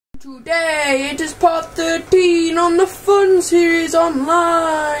Today it is part 13 on the Fun Series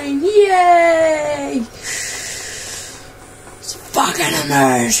Online. Yay! It's fucking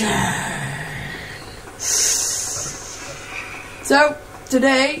amazing. So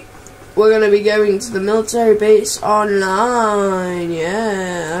today we're gonna be going to the military base online.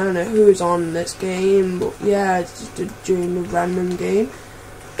 Yeah, I don't know who's on this game, but yeah, it's just a random game.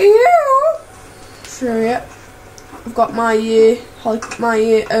 Yeah. So yeah, I've got my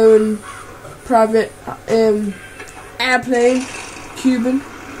own private airplane, Cuban.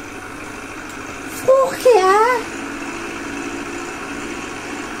 Fuck yeah!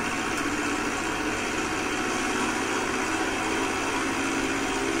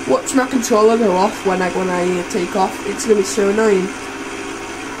 Watch my controller go off when I take off. It's gonna be so annoying.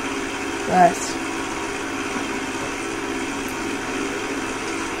 Right.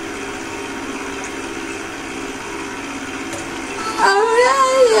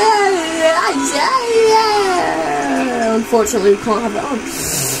 Unfortunately, we can't have it on.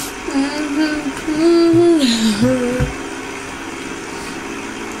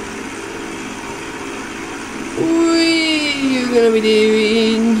 What are you gonna be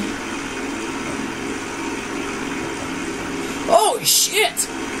doing? Oh shit!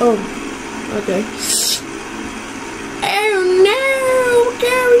 Oh, okay. Oh no!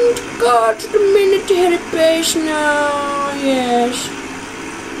 Going to go to the military base now. Yes.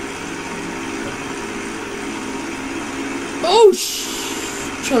 Oh,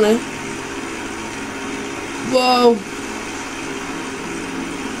 Johnny. Whoa.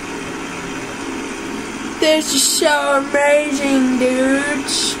 This is so amazing,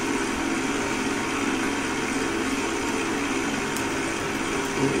 dudes.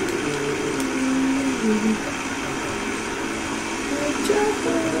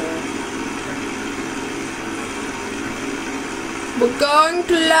 We're going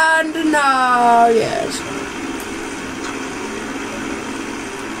to land now, yes.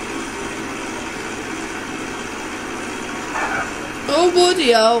 Oh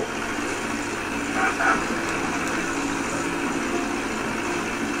bloody hell.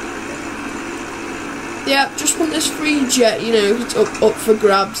 Yeah, just want this free jet, you know, it's up for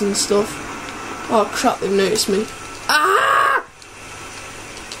grabs and stuff. Oh crap, they've noticed me. Ah!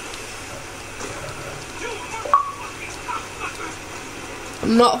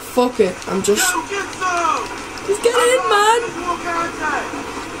 I'm not a fucker, I'm just get in, man!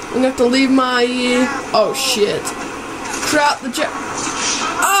 I'm gonna have to leave my oh shit. Crap, the jet.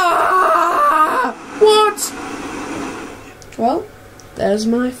 Ah! What? Well, there's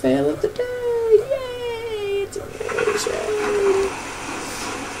my fail of the day. Yay! It's amazing.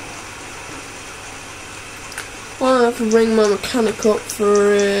 Well, I have to ring my mechanic up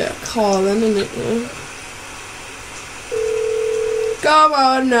for a car then, isn't it? Yeah. Come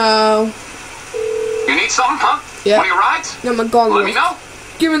on now. You need something, huh? Yeah. Want your rides? Got my gauntlet. Let me know.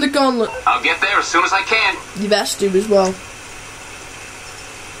 Give me the gauntlet. I'll get there as soon as I can. You best do as well.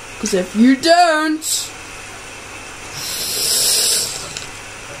 Because if you don't...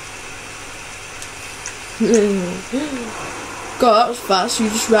 God, that was fast. You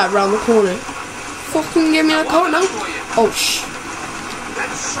just right round the corner. Fucking give me a car now. Oh, shh.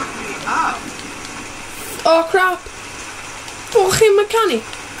 That's certainly up. Oh, crap. Fucking mechanic.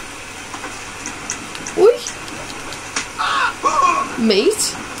 Oi.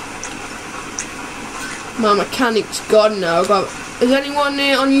 Mate. My mechanic's gone now. Is anyone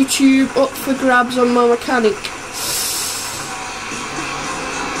on YouTube up for grabs on my mechanic?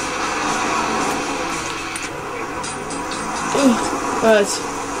 Right. Let's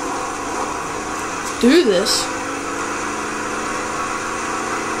do this.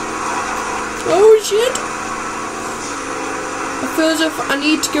 Oh shit. I feel as if I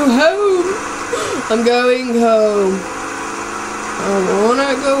need to go home. I'm going home. I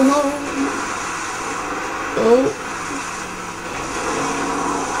wanna go home. Oh.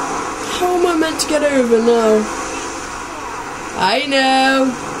 How am I meant to get over now? I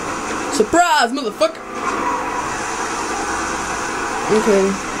know. Surprise, motherfucker. Okay.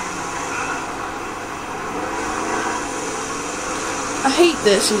 I hate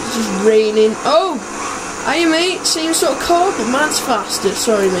this. It's just raining. Oh! Hiya, mate. Same sort of car, but mine's faster.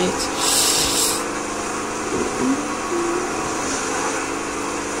 Sorry, mate.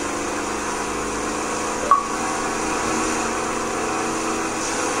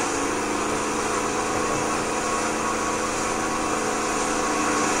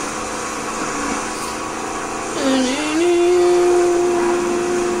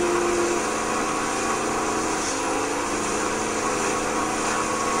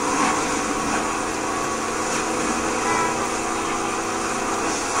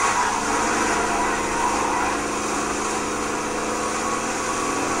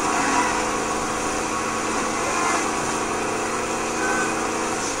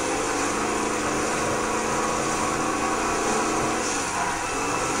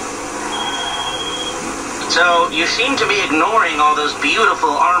 So, you seem to be ignoring all those beautiful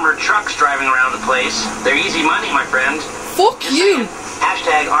armored trucks driving around the place. They're easy money, my friend. Fuck Just you! saying.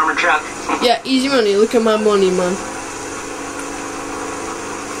 Hashtag armored truck. Yeah, easy money. Look at my money, man.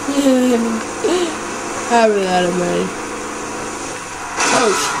 Have that of money.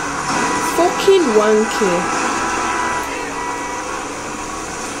 Oh, fucking wanky.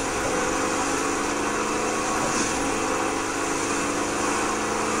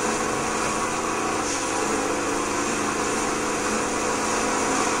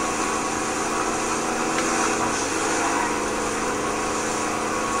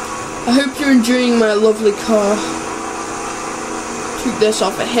 I hope you're enjoying my lovely car. Took this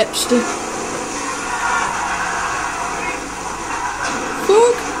off a hipster.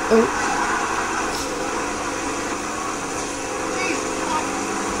 Fuck! Oh.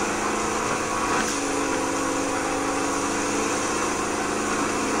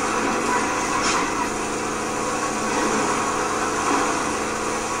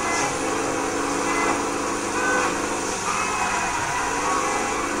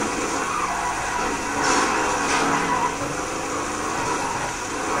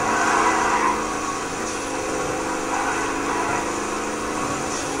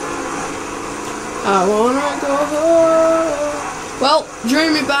 I wanna go home. Well,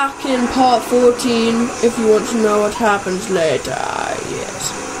 join me back in part 14 if you want to know what happens later.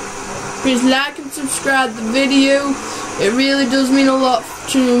 Yes. Please like and subscribe the video. It really does mean a lot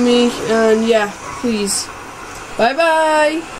to me. And yeah, please. Bye bye.